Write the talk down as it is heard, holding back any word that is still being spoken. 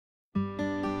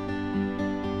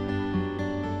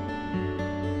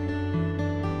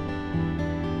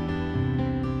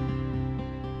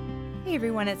Hey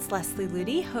everyone, it's Leslie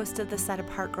Ludy, host of the Set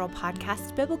Apart Girl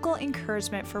podcast, biblical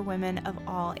encouragement for women of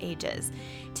all ages.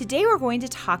 Today we're going to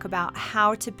talk about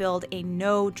how to build a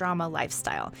no drama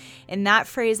lifestyle. And that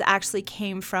phrase actually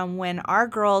came from when our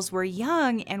girls were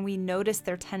young and we noticed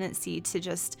their tendency to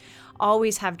just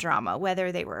always have drama,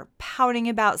 whether they were pouting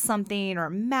about something or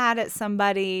mad at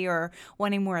somebody or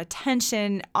wanting more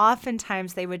attention.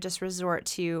 Oftentimes they would just resort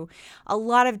to a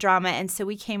lot of drama. And so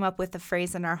we came up with the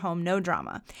phrase in our home, no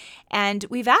drama. And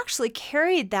we've actually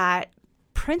carried that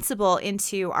principle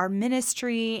into our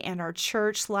ministry and our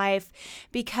church life,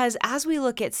 because as we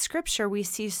look at scripture, we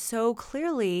see so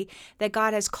clearly that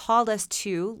God has called us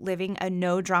to living a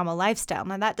no drama lifestyle.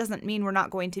 Now, that doesn't mean we're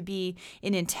not going to be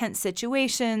in intense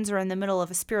situations or in the middle of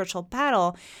a spiritual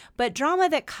battle, but drama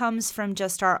that comes from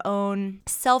just our own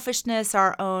selfishness,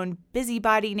 our own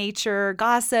busybody nature,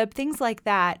 gossip, things like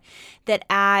that, that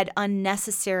add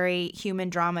unnecessary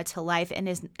human drama to life,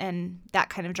 and that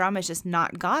kind of drama is just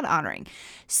not God honoring.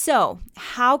 So,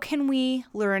 how can we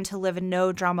learn to live a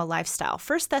no-drama lifestyle?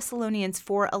 1 Thessalonians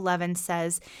 4:11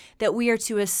 says that we are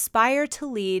to aspire to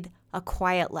lead a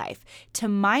quiet life, to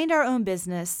mind our own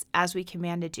business as we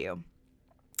commanded you.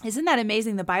 Isn't that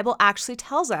amazing? The Bible actually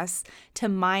tells us to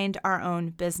mind our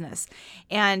own business.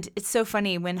 And it's so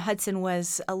funny, when Hudson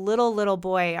was a little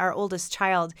boy, our oldest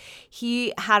child,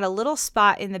 he had a little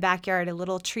spot in the backyard, a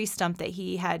little tree stump that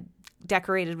he had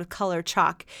decorated with colored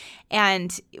chalk.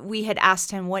 And we had asked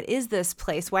him, what is this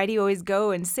place? Why do you always go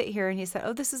and sit here? And he said,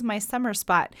 oh, this is my summer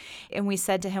spot. And we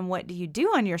said to him, what do you do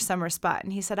on your summer spot?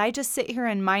 And he said, I just sit here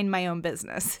and mind my own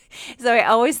business. So I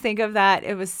always think of that.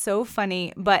 It was so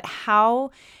funny, but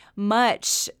how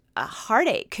much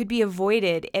heartache could be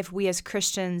avoided if we as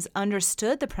Christians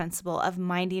understood the principle of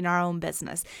minding our own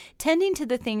business, tending to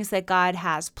the things that God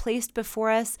has placed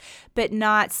before us, but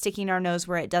not sticking our nose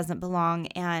where it doesn't belong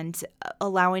and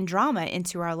allowing drama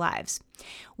into our lives.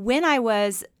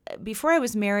 Before I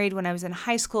was married, when I was in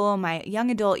high school, my young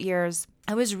adult years,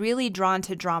 I was really drawn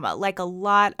to drama, like a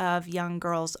lot of young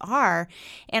girls are,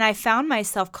 and I found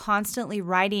myself constantly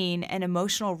riding an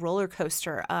emotional roller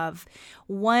coaster of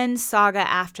one saga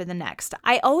after the next.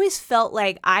 I always felt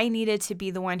like I needed to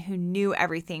be the one who knew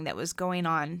everything that was going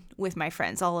on with my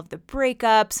friends, all of the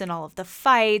breakups and all of the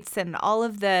fights and all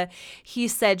of the he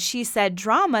said, she said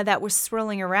drama that was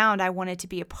swirling around. I wanted to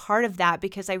be a part of that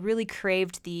because I really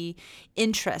craved the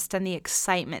interest and the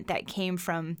excitement that came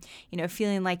from,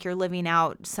 feeling like you're living out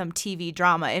some TV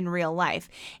drama in real life.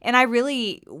 And I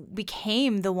really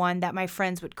became the one that my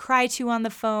friends would cry to on the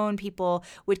phone. People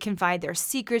would confide their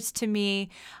secrets to me.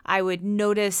 I would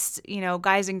notice,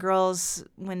 guys and girls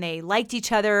when they liked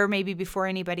each other, maybe before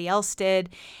anybody else did.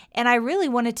 And I really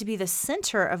wanted to be the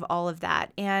center of all of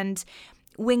that. And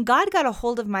when God got a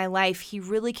hold of my life, he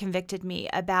really convicted me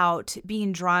about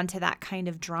being drawn to that kind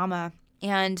of drama,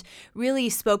 and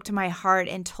really spoke to my heart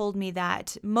and told me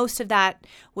that most of that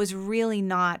was really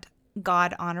not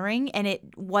God honoring, and it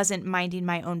wasn't minding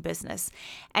my own business.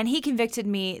 And he convicted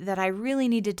me that I really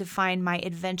needed to find my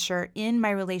adventure in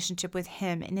my relationship with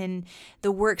him and in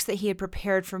the works that he had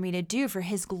prepared for me to do for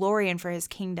his glory and for his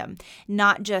kingdom,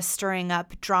 not just stirring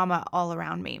up drama all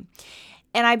around me.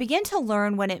 And I began to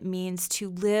learn what it means to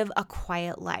live a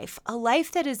quiet life, a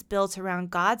life that is built around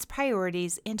God's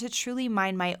priorities, and to truly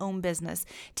mind my own business,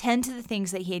 tend to the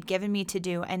things that he had given me to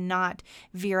do and not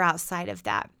veer outside of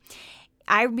that.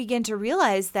 I began to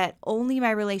realize that only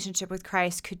my relationship with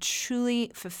Christ could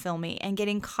truly fulfill me, and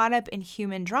getting caught up in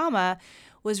human drama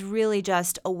was really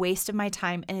just a waste of my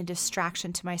time and a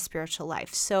distraction to my spiritual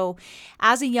life. So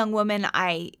as a young woman,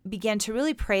 I began to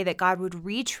really pray that God would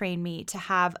retrain me to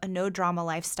have a no drama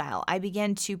lifestyle. I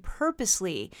began to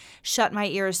purposely shut my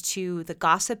ears to the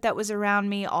gossip that was around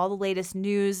me, all the latest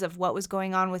news of what was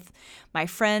going on with my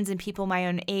friends and people my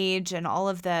own age, and all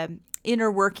of the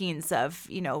inner workings of,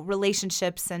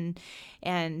 relationships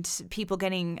and people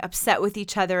getting upset with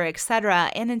each other,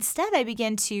 etc. And instead, I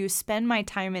began to spend my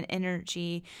time and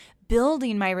energy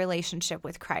building my relationship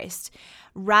with Christ,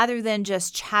 rather than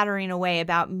just chattering away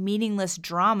about meaningless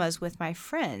dramas with my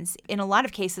friends. In a lot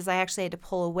of cases, I actually had to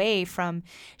pull away from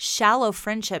shallow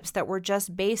friendships that were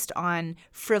just based on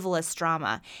frivolous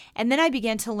drama. And then I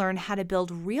began to learn how to build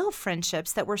real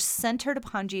friendships that were centered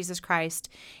upon Jesus Christ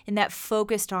and that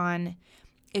focused on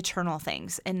eternal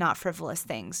things and not frivolous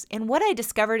things. And what I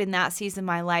discovered in that season of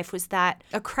my life was that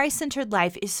a Christ-centered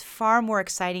life is far more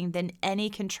exciting than any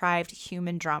contrived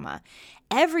human drama.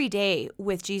 Every day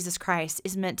with Jesus Christ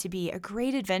is meant to be a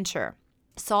great adventure.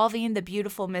 solving the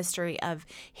beautiful mystery of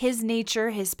his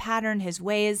nature, his pattern, his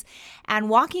ways, and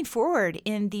walking forward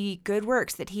in the good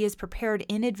works that he has prepared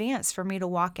in advance for me to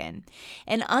walk in.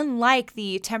 And unlike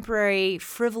the temporary,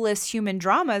 frivolous human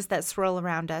dramas that swirl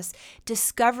around us,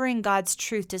 discovering God's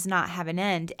truth does not have an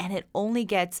end, and it only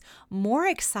gets more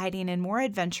exciting and more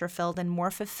adventure-filled and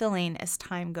more fulfilling as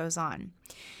time goes on.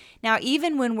 Now,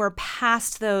 even when we're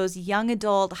past those young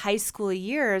adult, high school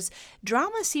years,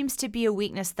 drama seems to be a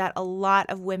weakness that a lot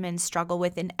of women struggle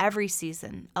with in every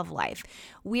season of life.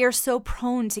 We are so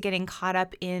prone to getting caught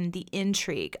up in the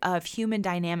intrigue of human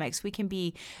dynamics. We can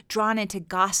be drawn into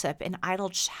gossip and idle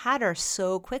chatter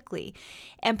so quickly.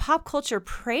 And pop culture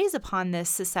preys upon this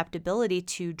susceptibility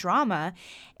to drama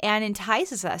and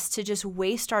entices us to just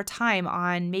waste our time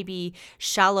on maybe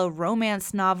shallow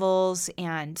romance novels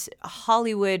and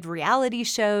Hollywood reality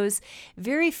shows.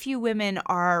 Very few women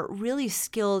are really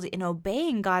skilled in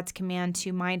obeying God's command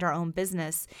to mind our own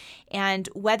business. And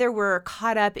whether we're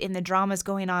caught up in the dramas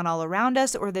going on all around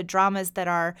us or the dramas that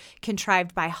are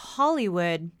contrived by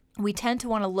Hollywood, we tend to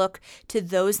want to look to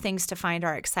those things to find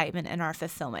our excitement and our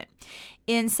fulfillment.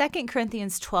 In 2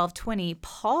 Corinthians 12:20,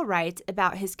 Paul writes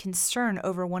about his concern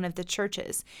over one of the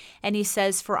churches. And he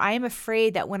says, "For I am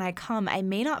afraid that when I come, I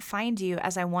may not find you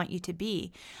as I want you to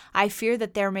be. I fear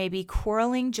that there may be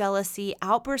quarreling, jealousy,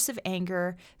 outbursts of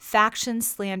anger, factions,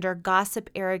 slander, gossip,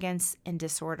 arrogance, and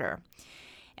disorder."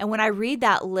 And when I read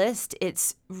that list,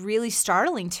 it's really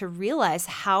startling to realize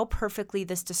how perfectly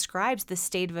this describes the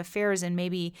state of affairs in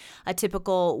maybe a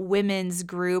typical women's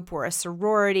group or a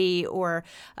sorority or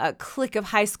a clique of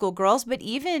high school girls, but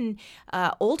even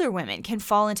older women can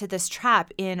fall into this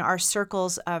trap in our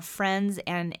circles of friends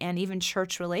and even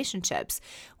church relationships.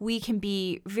 We can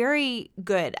be very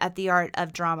good at the art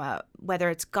of drama, whether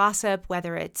it's gossip,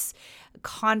 whether it's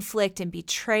conflict and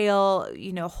betrayal,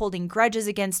 holding grudges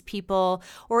against people,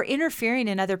 or interfering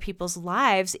in other people's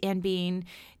lives and being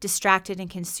distracted and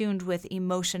consumed with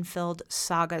emotion-filled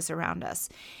sagas around us.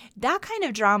 That kind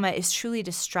of drama is truly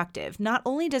destructive. Not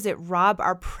only does it rob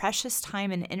our precious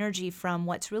time and energy from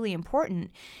what's really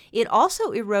important, it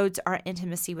also erodes our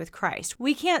intimacy with Christ.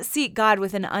 We can't seek God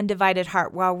with an undivided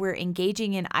heart while we're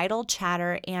engaging in idle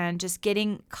chatter and just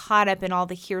getting caught up in all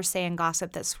the hearsay and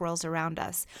gossip that swirls around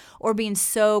us, or being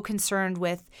so concerned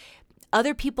with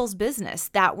other people's business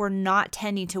that we're not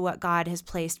tending to what God has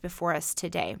placed before us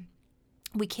today.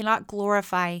 We cannot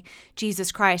glorify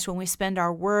Jesus Christ when we spend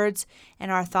our words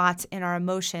and our thoughts and our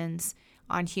emotions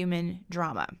on human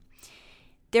drama.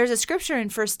 There's a scripture in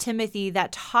 1 Timothy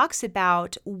that talks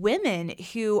about women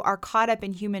who are caught up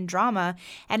in human drama,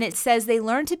 and it says they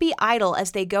learn to be idle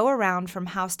as they go around from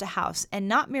house to house, and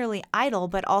not merely idle,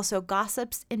 but also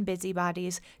gossips and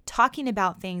busybodies, talking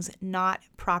about things not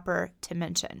proper to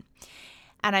mention.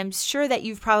 And I'm sure that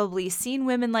you've probably seen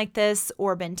women like this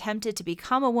or been tempted to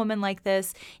become a woman like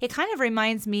this. It kind of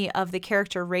reminds me of the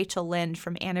character Rachel Lynde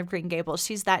from Anne of Green Gables.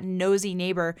 She's that nosy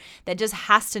neighbor that just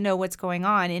has to know what's going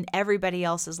on in everybody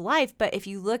else's life. But if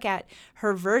you look at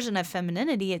her version of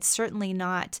femininity, it's certainly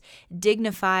not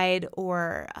dignified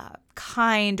or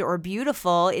kind or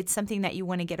beautiful. It's something that you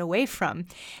want to get away from.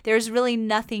 There's really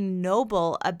nothing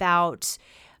noble about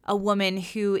a woman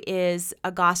who is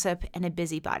a gossip and a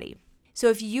busybody. So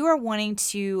if you are wanting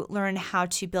to learn how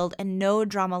to build a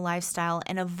no-drama lifestyle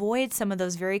and avoid some of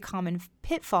those very common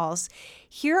pitfalls,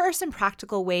 here are some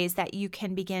practical ways that you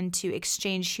can begin to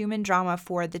exchange human drama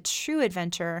for the true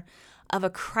adventure of a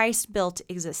Christ-built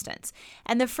existence.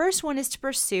 And the first one is to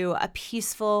pursue a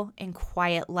peaceful and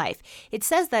quiet life. It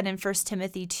says that in 1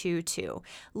 Timothy 2:2,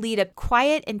 lead a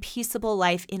quiet and peaceable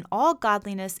life in all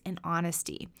godliness and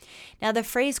honesty. Now, the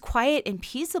phrase quiet and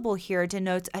peaceable here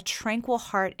denotes a tranquil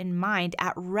heart and mind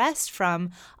at rest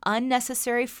from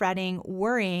unnecessary fretting,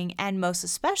 worrying, and most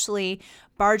especially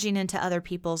barging into other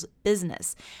people's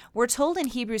business. We're told in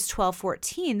Hebrews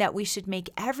 12:14 that we should make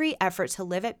every effort to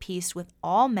live at peace with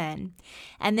all men.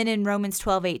 And then in Romans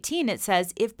 12:18, it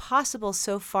says, if possible,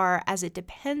 so far as it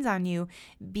depends on you,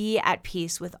 be at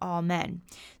peace with all men.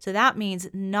 So that means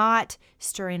not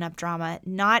stirring up drama,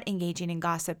 not engaging in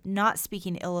gossip, not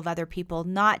speaking ill of other people,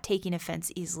 not taking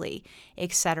offense easily,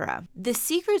 etc. The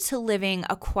secret to living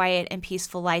a quiet and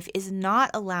peaceful life is not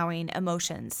allowing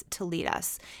emotions to lead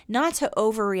us, not to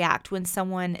overreact when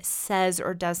someone says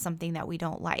or does something that we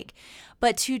don't like,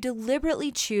 but to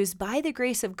deliberately choose by the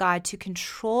grace of God to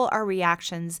control our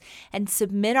reactions and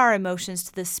submit our emotions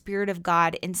to the Spirit of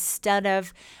God instead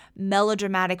of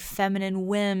melodramatic feminine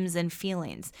whims and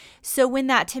feelings. So when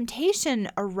that temptation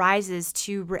arises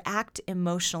to react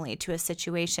emotionally to a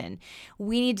situation,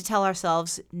 we need to tell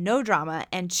ourselves no drama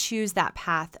and choose that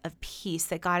path of peace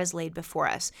that God has laid before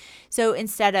us. So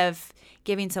instead of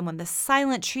giving someone the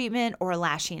silent treatment or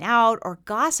lashing out or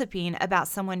gossiping about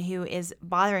someone who is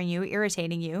bothering you,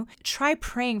 irritating you, try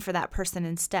praying for that person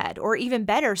instead. Or even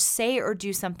better, say or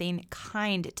do something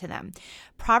kind to them.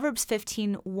 Proverbs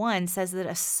 15:1 says that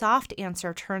a soft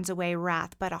answer turns away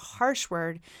wrath, but a harsh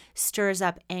word stirs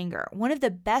up anger. One of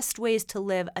the best ways to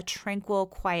live a tranquil,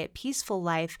 quiet, peaceful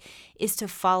life is to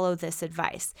follow this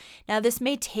advice. Now, this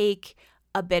may take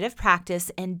a bit of practice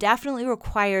and definitely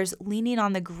requires leaning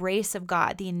on the grace of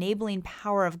God, the enabling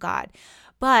power of God.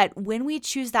 But when we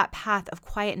choose that path of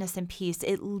quietness and peace,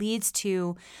 it leads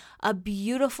to a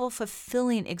beautiful,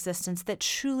 fulfilling existence that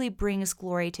truly brings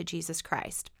glory to Jesus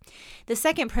Christ. The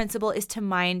second principle is to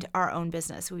mind our own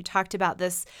business. We talked about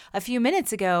this a few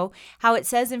minutes ago, how it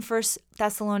says in 1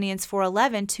 Thessalonians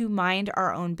 4:11 to mind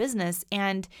our own business.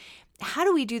 And how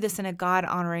do we do this in a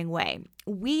God-honoring way?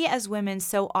 We as women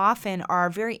so often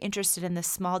are very interested in the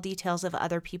small details of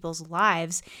other people's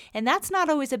lives, and that's not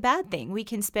always a bad thing. We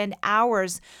can spend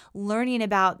hours learning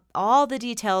about all the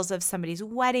details of somebody's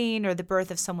wedding or the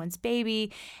birth of someone's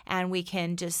baby, and we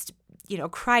can just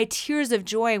cry tears of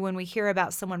joy when we hear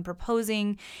about someone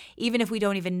proposing, even if we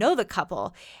don't even know the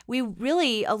couple. We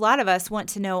really, a lot of us want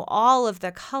to know all of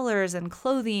the colors and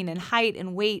clothing and height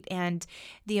and weight and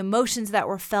the emotions that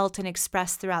were felt and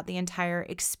expressed throughout the entire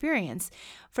experience.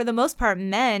 For the most part,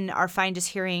 men are fine just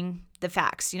hearing the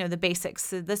facts, the basics.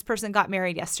 So this person got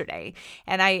married yesterday.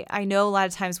 And I know a lot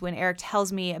of times when Eric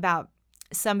tells me about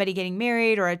somebody getting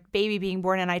married or a baby being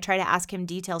born and I try to ask him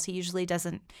details, he usually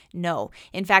doesn't know.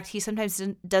 In fact, he sometimes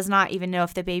does not even know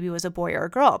if the baby was a boy or a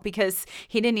girl because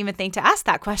he didn't even think to ask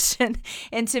that question.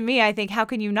 And to me, I think, how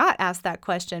can you not ask that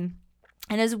question?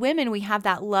 And as women, we have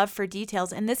that love for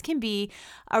details, and this can be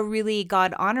a really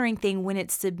God-honoring thing when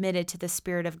it's submitted to the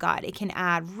Spirit of God. It can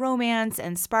add romance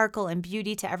and sparkle and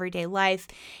beauty to everyday life,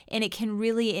 and it can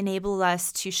really enable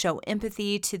us to show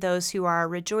empathy to those who are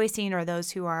rejoicing or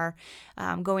those who are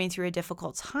going through a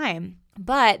difficult time.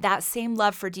 But that same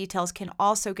love for details can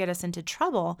also get us into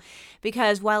trouble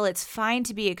because while it's fine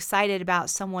to be excited about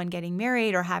someone getting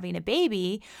married or having a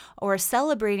baby or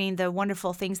celebrating the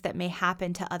wonderful things that may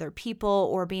happen to other people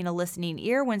or being a listening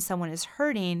ear when someone is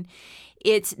hurting,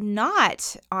 it's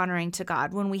not honoring to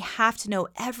God when we have to know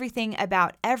everything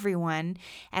about everyone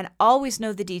and always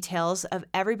know the details of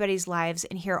everybody's lives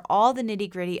and hear all the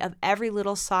nitty-gritty of every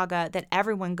little saga that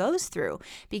everyone goes through,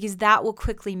 because that will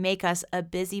quickly make us a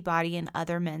busybody in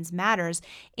other men's matters,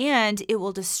 and it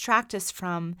will distract us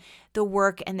from the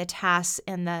work and the tasks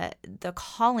and the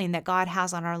calling that God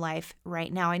has on our life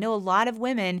right now. I know a lot of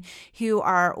women who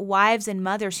are wives and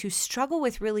mothers who struggle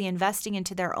with really investing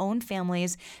into their own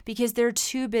families because they're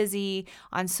too busy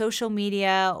on social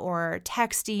media or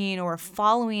texting or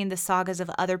following the sagas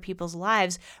of other people's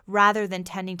lives rather than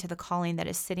tending to the calling that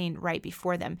is sitting right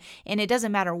before them. And it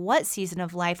doesn't matter what season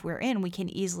of life we're in, we can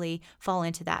easily fall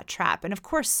into that trap. And of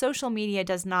course, social media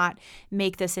does not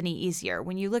make this any easier.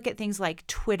 When you look at things like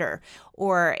Twitter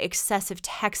or excessive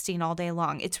texting all day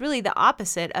long, it's really the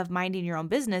opposite of minding your own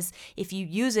business. If you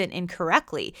use it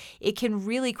incorrectly, it can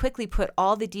really quickly put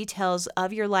all the details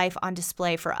of your life on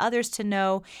display for others to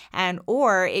know,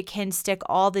 or it can stick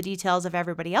all the details of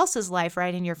everybody else's life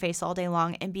right in your face all day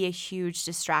long and be a huge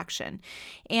distraction.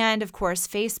 And of course,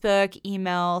 Facebook,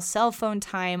 email, cell phone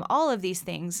time, all of these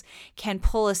things can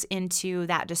pull us into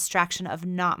that distraction of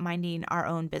not minding our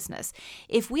own business.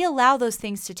 If we allow those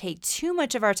things to take too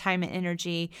much of our time and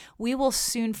energy, we will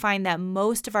soon find that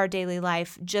most of our daily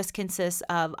life just consists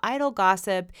of idle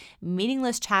gossip,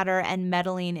 meaningless chatter, and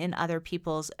meddling in other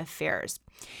people's affairs.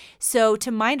 So to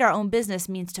mind our own business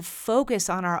means to focus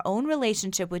on our own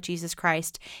relationship with Jesus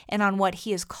Christ and on what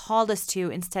he has called us to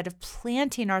instead of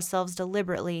planting ourselves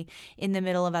deliberately in the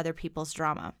middle of other people's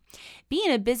drama.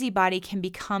 Being a busybody can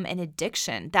become an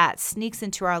addiction that sneaks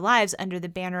into our lives under the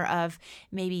banner of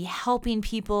maybe helping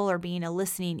people or being a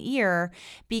listening ear,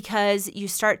 because you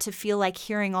start to feel like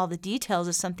hearing all the details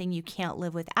is something you can't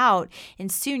live without,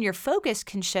 and soon your focus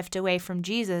can shift away from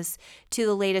Jesus to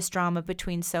the latest drama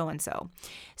between so-and-so.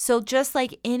 So just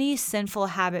like any sinful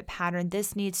habit pattern,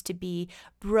 this needs to be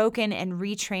broken and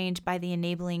retrained by the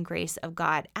enabling grace of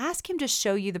God. Ask him to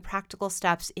show you the practical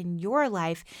steps in your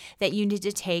life that you need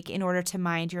to take in order to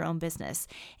mind your own business.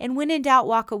 And when in doubt,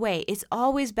 walk away. It's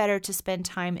always better to spend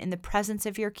time in the presence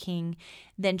of your King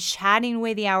than chatting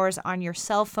away the hours on your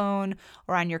cell phone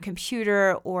or on your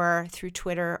computer or through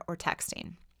Twitter or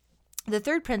texting. The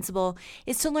third principle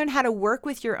is to learn how to work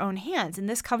with your own hands. And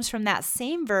this comes from that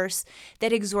same verse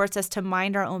that exhorts us to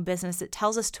mind our own business. It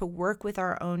tells us to work with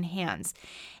our own hands.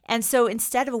 And so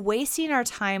instead of wasting our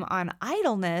time on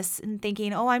idleness and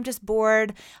thinking, oh, I'm just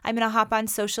bored, I'm going to hop on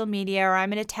social media or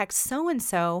I'm going to text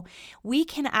so-and-so, we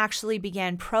can actually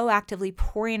begin proactively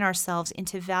pouring ourselves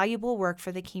into valuable work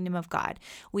for the kingdom of God.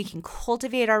 We can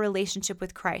cultivate our relationship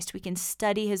with Christ. We can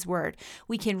study his word.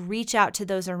 We can reach out to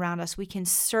those around us. We can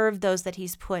serve those that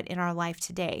he's put in our life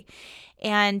today.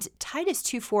 And Titus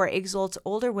 2:4 exalts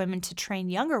older women to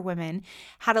train younger women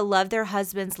how to love their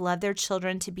husbands, love their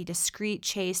children, to be discreet,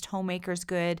 chaste, homemakers,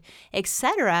 good,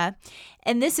 etc.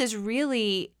 And this is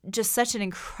really just such an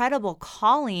incredible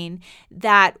calling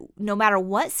that no matter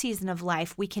what season of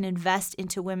life, we can invest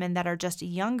into women that are just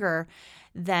younger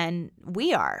than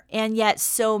we are. And yet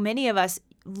so many of us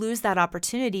lose that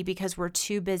opportunity because we're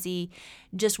too busy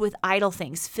just with idle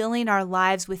things, filling our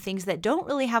lives with things that don't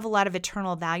really have a lot of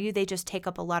eternal value. They just take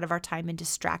up a lot of our time and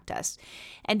distract us.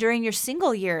 And during your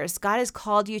single years, God has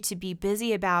called you to be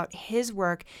busy about his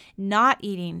work, not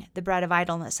eating the bread of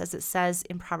idleness, as it says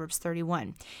in Proverbs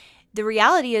 31. The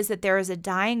reality is that there is a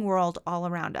dying world all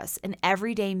around us, and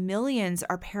every day millions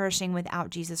are perishing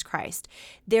without Jesus Christ.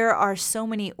 There are so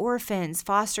many orphans,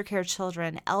 foster care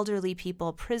children, elderly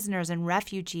people, prisoners, and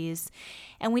refugees,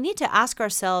 and we need to ask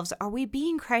ourselves, are we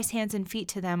being Christ's hands and feet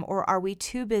to them, or are we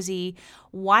too busy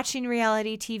watching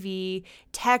reality TV,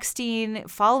 texting,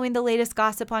 following the latest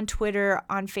gossip on Twitter,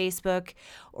 on Facebook,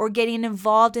 or getting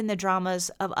involved in the dramas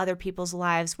of other people's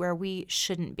lives where we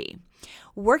shouldn't be?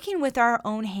 Working with our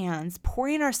own hands,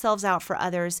 pouring ourselves out for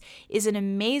others is an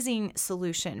amazing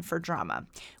solution for drama.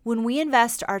 When we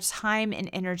invest our time and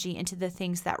energy into the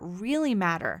things that really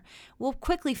matter, we'll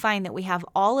quickly find that we have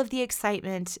all of the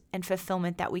excitement and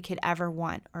fulfillment that we could ever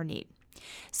want or need.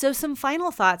 So some final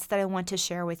thoughts that I want to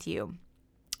share with you.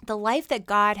 The life that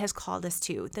God has called us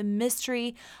to, the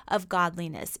mystery of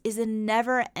godliness, is a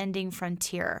never-ending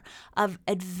frontier of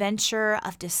adventure,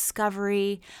 of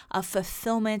discovery, of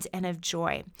fulfillment, and of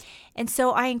joy. And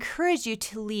so I encourage you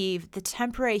to leave the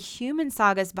temporary human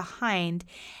sagas behind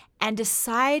and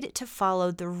decide to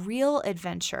follow the real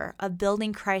adventure of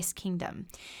building Christ's kingdom,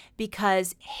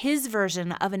 because his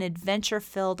version of an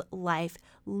adventure-filled life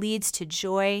leads to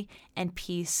joy and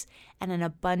peace and an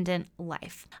abundant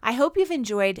life. I hope you've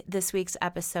enjoyed this week's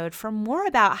episode. For more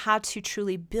about how to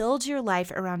truly build your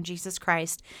life around Jesus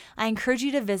Christ, I encourage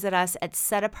you to visit us at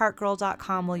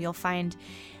setapartgirl.com, where you'll find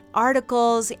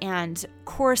articles and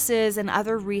courses and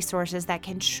other resources that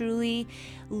can truly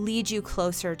lead you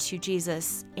closer to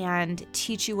Jesus and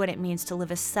teach you what it means to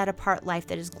live a set-apart life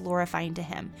that is glorifying to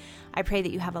him. I pray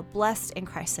that you have a blessed and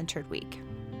Christ-centered week.